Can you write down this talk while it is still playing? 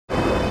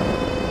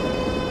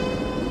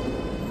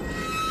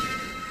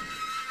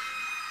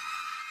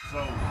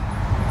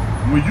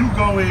when you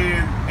go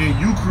in and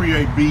you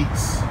create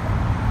beats,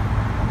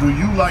 do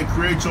you like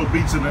create your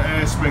beats in the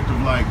aspect of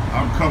like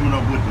I'm coming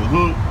up with the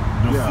hook,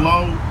 the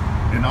flow,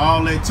 and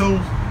all that too?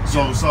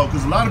 So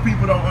because a lot of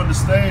people don't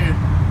understand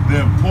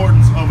the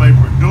importance of a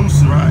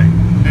producer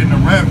in the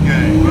rap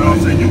game. You know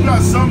what I'm saying? You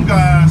got some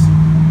guys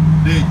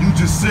that you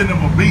just send them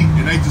a beat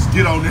and they just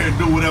get on there and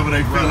do whatever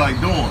they feel like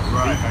doing.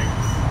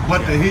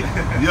 But the hit,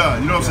 you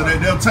know what I'm saying?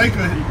 They'll take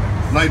a,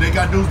 like they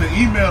got dudes that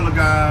email the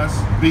guys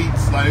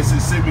beats, like they say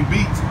send me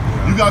beats.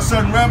 You got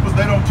certain rappers,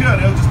 they don't care.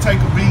 They'll just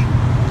take a beat,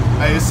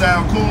 hey, it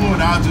sound cool,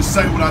 and I'll just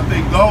say what I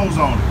think goes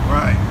on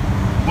it.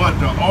 But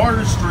the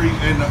artistry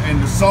and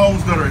the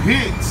songs that are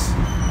hits,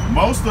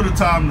 most of the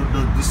time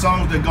the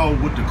songs that go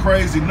with the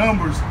crazy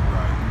numbers,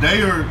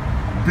 they are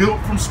built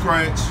from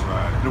scratch.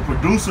 The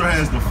producer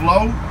has the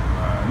flow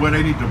where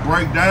they need to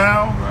break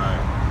down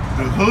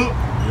the hook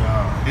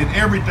and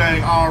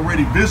everything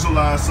already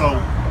visualized. So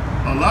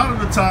a lot of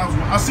the times,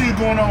 I see it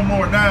going on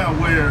more now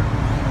where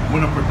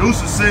when a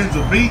producer sends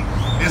a beat,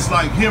 it's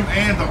like him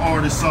and the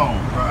artist song,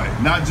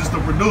 not just the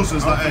producer.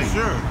 It's like, hey,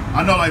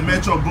 I know like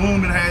Metro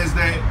Boomin has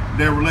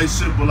their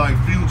relationship with like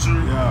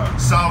Future,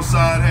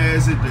 Southside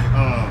has it,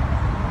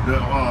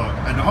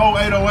 and the whole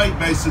 808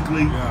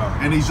 basically,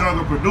 and these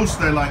younger producers,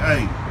 they're like,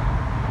 hey,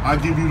 I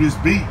give you this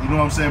beat, you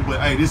know what I'm saying, but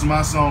hey, this is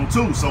my song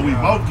too, so we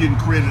both getting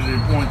credited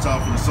and points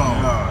off of the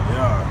song.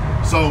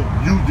 So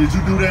did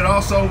you do that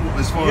also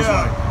as far as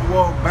like?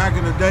 Well, back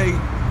in the day,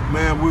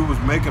 man, we was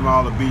making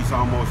all the beats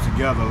almost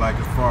together, like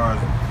as far as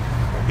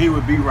he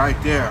would be right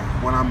there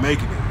when I'm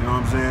making it, you know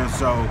what I'm saying?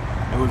 So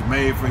it was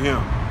made for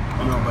him,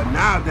 you know. But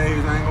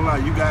nowadays, I ain't gonna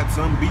lie, you got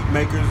some beat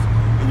makers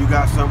and you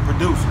got some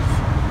producers.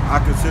 I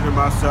consider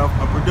myself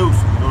a producer,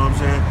 you know what I'm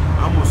saying?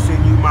 I'm gonna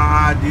send you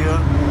my idea,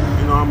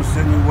 you know, I'm gonna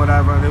send you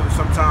whatever.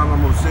 Sometimes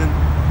I'm gonna send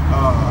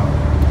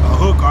a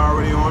hook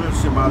already on it.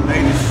 Shit,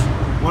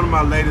 one of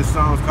my latest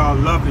songs called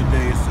Lovely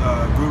Days,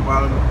 group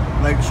out of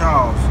Lake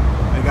Charles.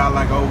 They got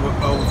like over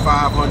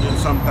 500 and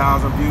some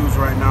thousand views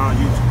right now on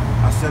YouTube.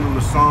 I sent them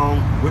the song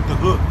with the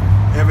hook,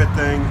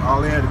 everything. All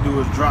they had to do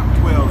was drop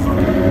 12s on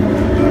it.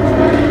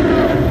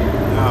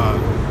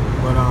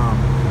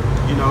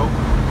 You know,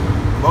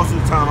 most of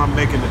the time I'm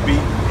making the beat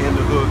and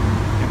the hook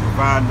and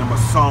providing them a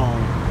song,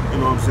 you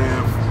know what I'm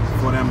saying,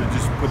 for them to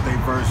just put their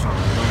verse on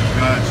it. You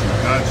know?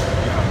 Gotcha.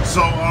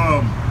 So,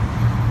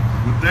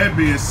 with that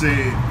being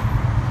said,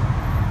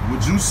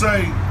 would you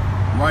say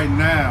right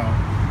now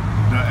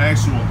the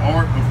actual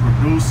art of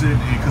producing,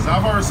 because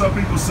I've heard some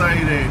people say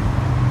that,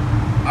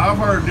 I've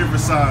heard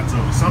different sides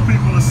of it. Some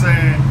people are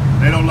saying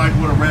they don't like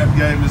where the rap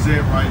game is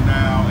at right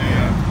now,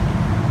 and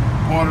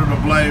part of the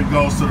blame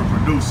goes to the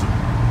producer.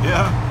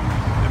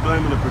 They're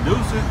blaming the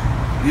producer?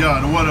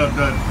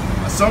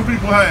 Some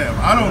people have.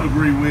 I don't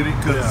agree with it,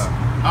 because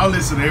I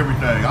listen to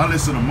everything. I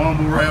listen to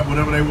mumble rap,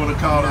 whatever they want to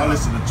call it. I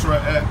listen to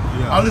trap.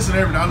 I listen to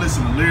everything. I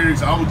listen to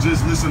lyrics. I was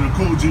just listening to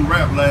Cool G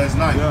rap last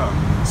night.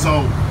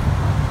 So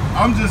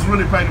I'm just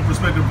really painting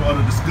perspective of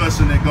the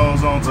discussion that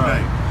goes on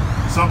today.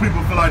 Some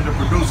people feel like the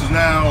producers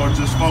now are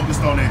just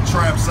focused on that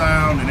trap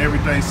sound and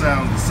everything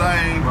sounds the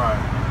same.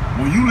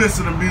 When you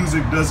listen to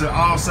music, does it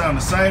all sound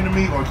the same to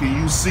me, or can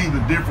you see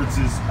the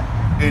differences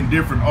in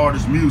different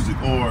artists' music,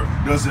 or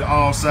does it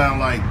all sound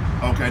like,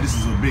 okay, this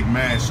is a big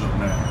mashup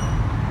now?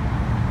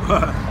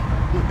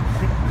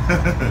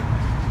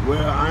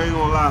 Well, I ain't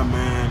gonna lie,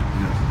 man.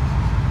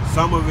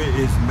 Some of it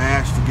is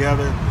mashed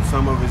together, and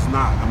some of it's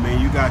not. I mean,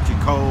 you got your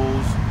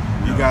Coles,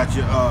 you got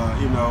your,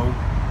 you know,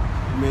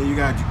 man, you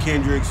got your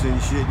Kendricks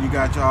and shit. You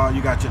got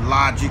your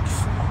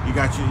Logics. You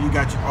got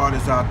your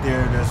artists out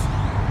there that's,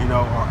 you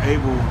know, are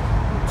able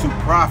to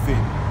profit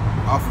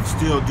off of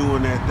still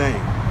doing that thing.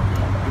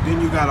 But then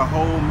you got a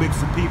whole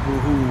mix of people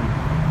who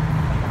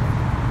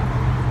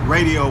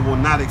radio will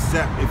not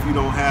accept if you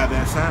don't have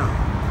that sound.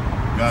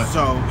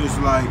 So it's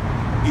like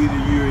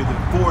you're either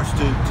forced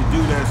to do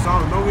that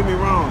song. Don't get me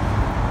wrong,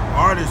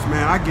 artists,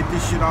 man, I get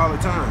this shit all the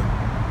time.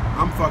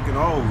 I'm fucking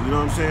old, you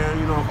know what I'm saying?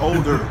 You know,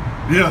 older.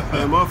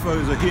 And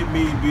motherfuckers will hit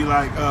me and be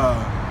like,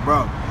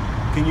 bro,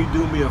 can you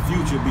do me a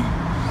Future beat?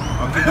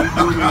 Or can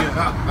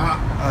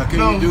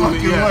you do me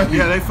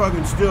yeah, they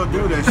fucking still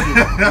do that shit.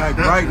 Like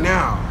right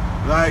now.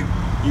 Like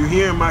you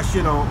hearing my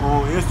shit on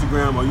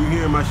Instagram, or you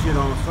hearing my shit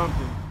on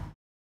something.